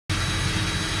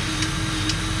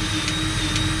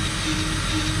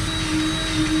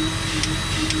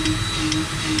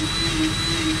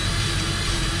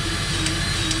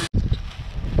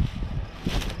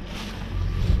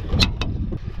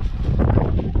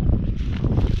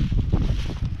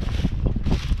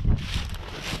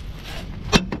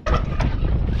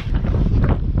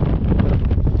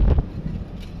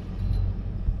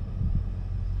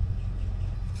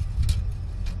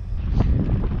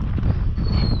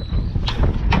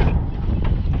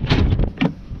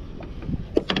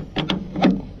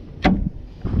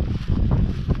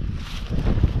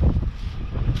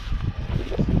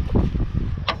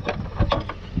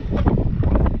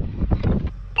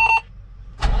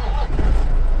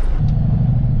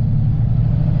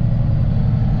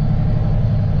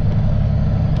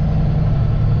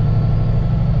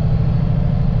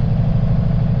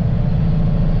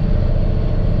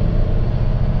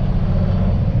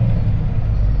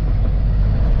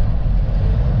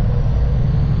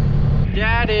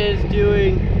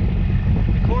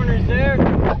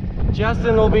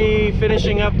Justin will be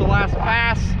finishing up the last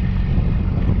pass.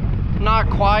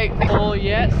 Not quite full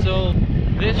yet, so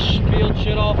this field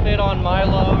should all fit on my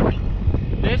load.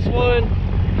 This one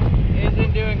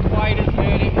isn't doing quite as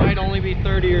good. It might only be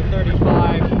 30 or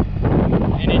 35,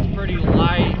 and it's pretty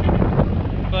light.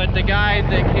 But the guy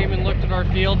that came and looked at our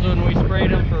fields when we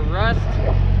sprayed them for rust,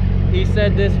 he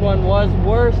said this one was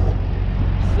worse.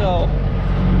 So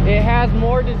it has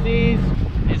more disease.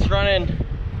 It's running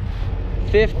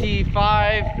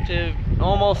 55 to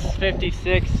almost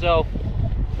 56, so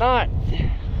not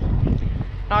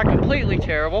completely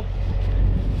terrible,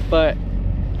 but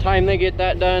time they get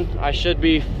that done, I should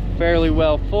be fairly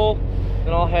well full.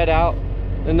 Then I'll head out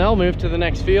and they'll move to the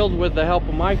next field with the help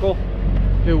of Michael,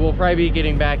 who will probably be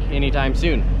getting back anytime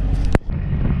soon.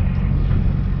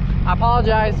 I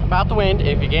apologize about the wind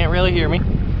if you can't really hear me.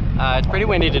 It's pretty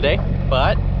windy today,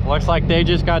 but looks like they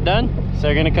just got done, so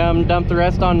they're gonna come dump the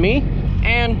rest on me.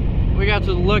 And we got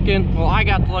to looking, well, I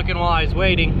got to looking while I was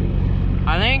waiting.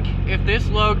 I think if this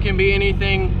load can be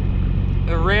anything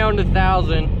around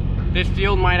 1,000, this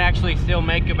field might actually still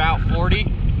make about 40,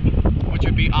 which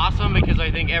would be awesome because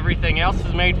I think everything else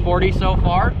has made 40 so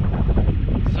far.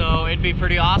 So it'd be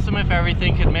pretty awesome if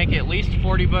everything could make at least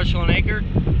 40 bushel an acre,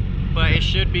 but it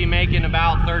should be making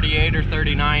about 38 or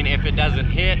 39 if it doesn't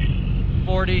hit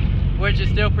 40, which is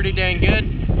still pretty dang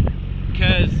good.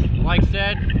 Because, like I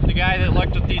said, the guy that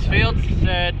looked at these fields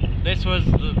said this was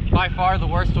by far the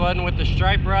worst one with the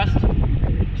stripe rust.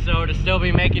 So to still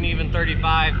be making even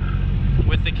 35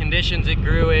 with the conditions it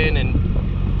grew in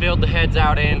and filled the heads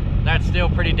out in, that's still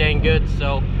pretty dang good,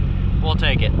 so we'll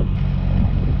take it.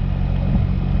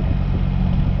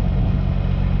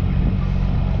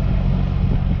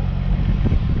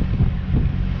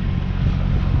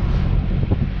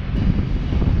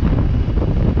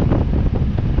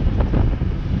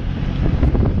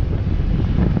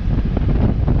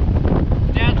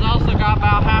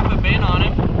 About half a bin on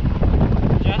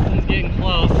him. Justin's getting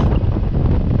close.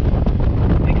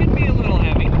 It could be a little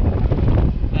heavy,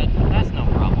 but that's no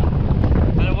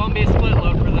problem. But it won't be a split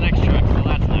load for the next truck, so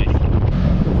that's nice.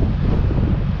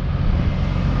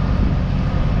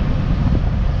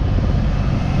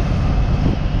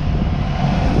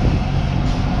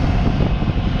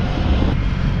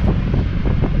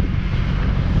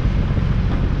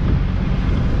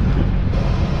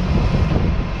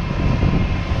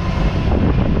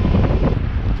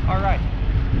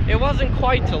 It wasn't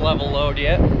quite to level load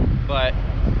yet, but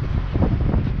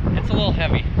it's a little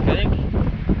heavy. I think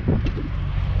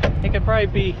it could probably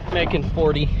be making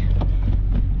 40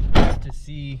 just to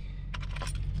see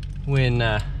when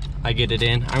I get it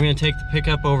in. I'm gonna take the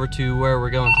pickup over to where we're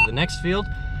going to the next field,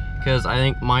 because I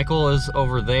think Michael is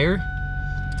over there,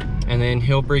 and then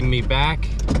he'll bring me back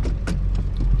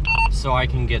so I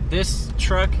can get this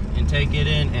truck and take it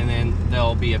in, and then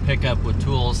there'll be a pickup with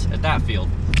tools at that field.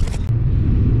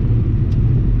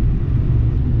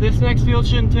 This next field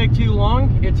shouldn't take too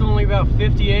long. It's only about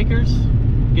 50 acres,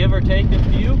 give or take a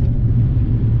few.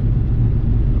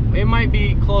 It might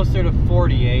be closer to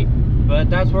 48, but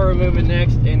that's where we're moving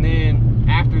next. And then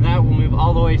after that, we'll move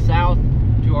all the way south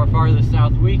to our farthest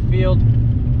south wheat field.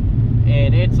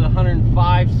 And it's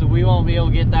 105, so we won't be able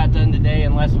to get that done today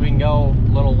unless we can go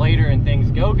a little later and things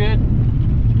go good.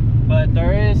 But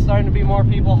there is starting to be more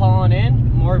people hauling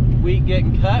in, more wheat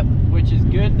getting cut, which is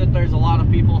good that there's a lot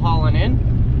of people hauling in.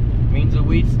 Means the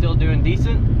wheat's still doing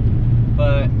decent.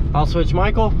 But I'll switch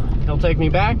Michael, he'll take me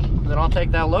back, then I'll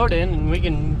take that load in and we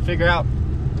can figure out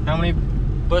how many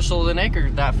bushels an acre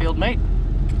that field made.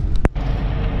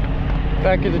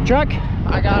 Back to the truck,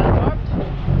 I got it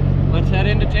parked. Let's head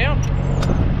into town.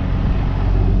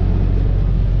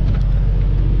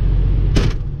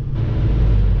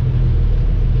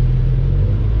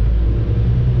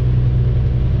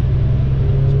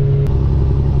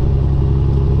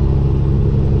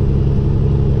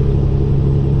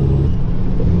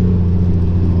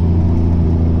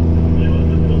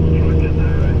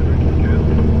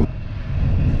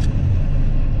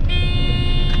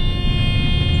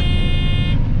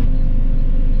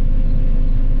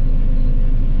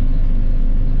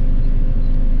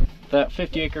 That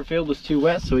 50 acre field was too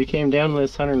wet, so we came down to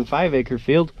this 105 acre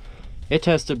field. It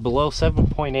tested below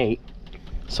 7.8,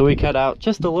 so we cut out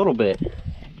just a little bit.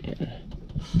 Yeah.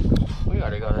 We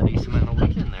already got a decent amount of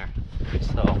wheat in there,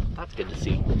 so that's good to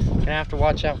see. Gonna have to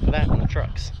watch out for that in the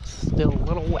trucks. Still a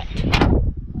little wet, a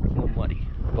little muddy,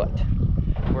 but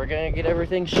we're gonna get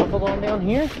everything shuffled on down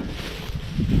here.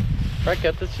 Right,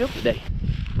 cut this field today.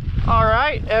 All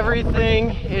right,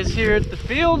 everything is here at the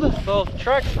field. Both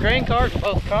trucks, grain carts,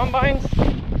 both combines.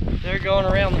 They're going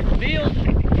around the field.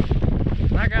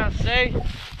 I gotta say,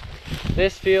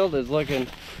 this field is looking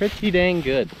pretty dang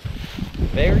good.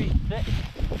 Very thick.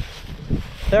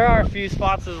 There are a few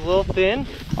spots that's a little thin.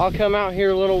 I'll come out here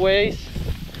a little ways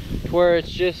to where it's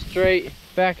just straight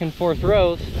back and forth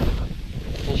rows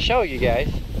and show you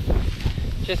guys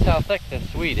just how thick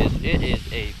this wheat is. It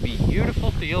is a beautiful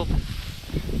field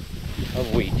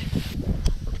of wheat.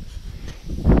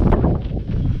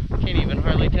 Can't even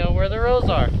hardly tell where the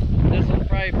rows are. This will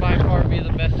probably by far be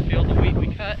the best field of wheat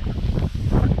we cut.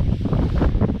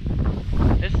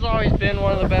 This has always been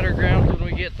one of the better grounds when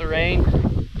we get the rain.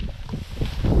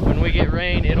 When we get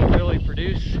rain, it'll really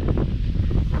produce.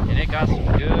 And it got some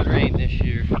good rain this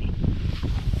year.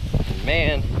 And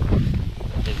man,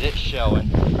 is it showing.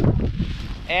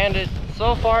 And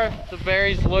so far, the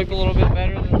berries look a little bit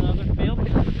better than the other field.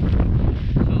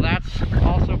 So that's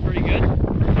also pretty good.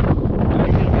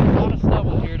 There's going to be a lot of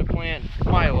stubble here to plant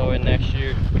milo in next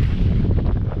year.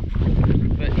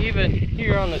 But even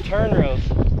here on the turn rows,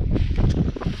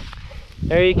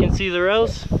 there you can see the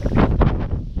rows.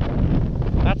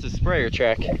 That's a sprayer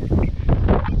track.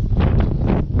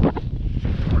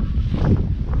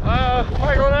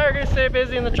 Michael and I are going to stay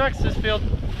busy in the trucks this field.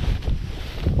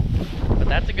 But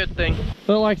that's a good thing.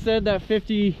 But like I said, that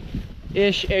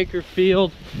 50-ish acre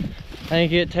field, I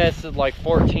think it tested like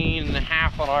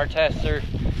 14.5 on our tester.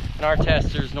 And our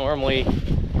tester's normally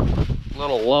a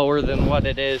little lower than what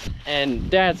it is. And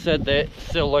Dad said that it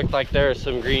still looked like there are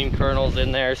some green kernels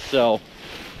in there, so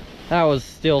that was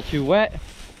still too wet.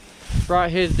 Brought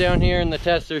his down here and the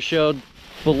tester showed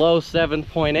below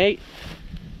 7.8,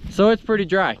 so it's pretty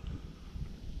dry.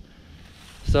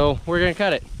 So we're gonna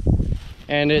cut it.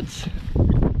 And it's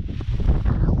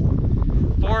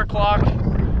 4 o'clock.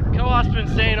 Co-op's been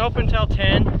staying open till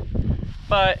 10,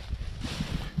 but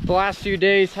the last few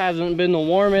days hasn't been the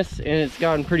warmest and it's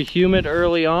gotten pretty humid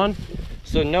early on,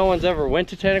 so no one's ever went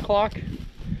to 10 o'clock.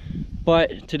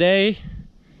 But today,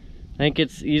 I think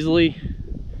it's easily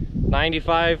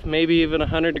 95, maybe even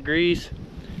 100 degrees.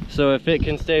 So if it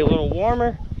can stay a little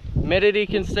warmer, humidity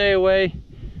can stay away,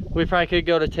 we probably could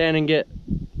go to 10 and get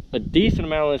a decent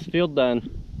amount of this field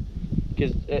done.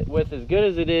 Because with as good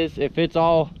as it is, if it's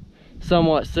all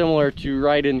somewhat similar to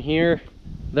right in here,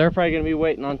 they're probably going to be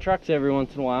waiting on trucks every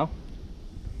once in a while.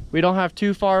 We don't have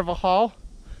too far of a haul,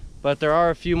 but there are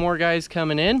a few more guys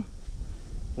coming in.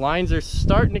 Lines are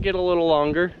starting to get a little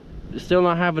longer. Still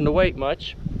not having to wait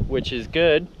much, which is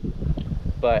good,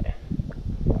 but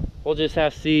we'll just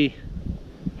have to see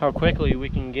how quickly we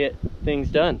can get things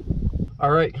done.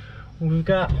 All right, we've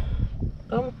got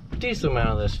a decent amount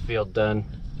of this field done.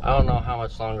 I don't know how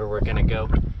much longer we're gonna go.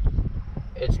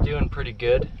 It's doing pretty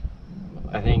good.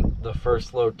 I think the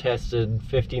first load tested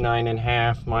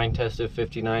 59.5, mine tested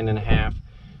 59.5,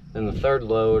 then the third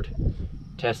load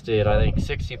tested I think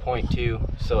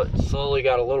 60.2, so it slowly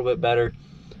got a little bit better.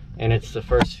 And it's the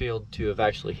first field to have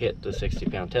actually hit the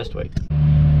 60-pound test weight.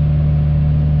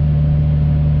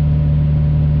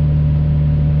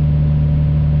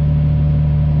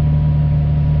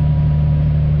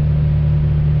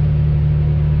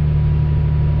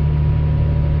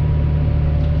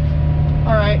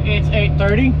 All right, it's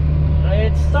 8:30.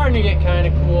 It's starting to get kind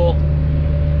of cool.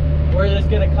 We're just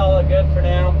gonna call it good for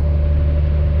now.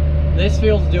 This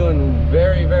field's doing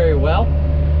very, very well.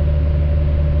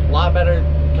 A lot better.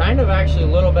 Kind of actually a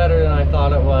little better than I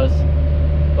thought it was,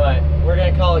 but we're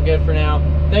gonna call it good for now.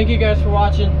 Thank you guys for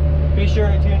watching. Be sure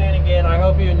to tune in again. I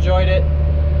hope you enjoyed it.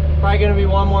 Probably gonna be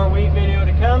one more wheat video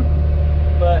to come,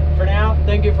 but for now,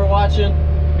 thank you for watching.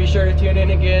 Be sure to tune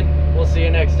in again. We'll see you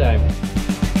next time.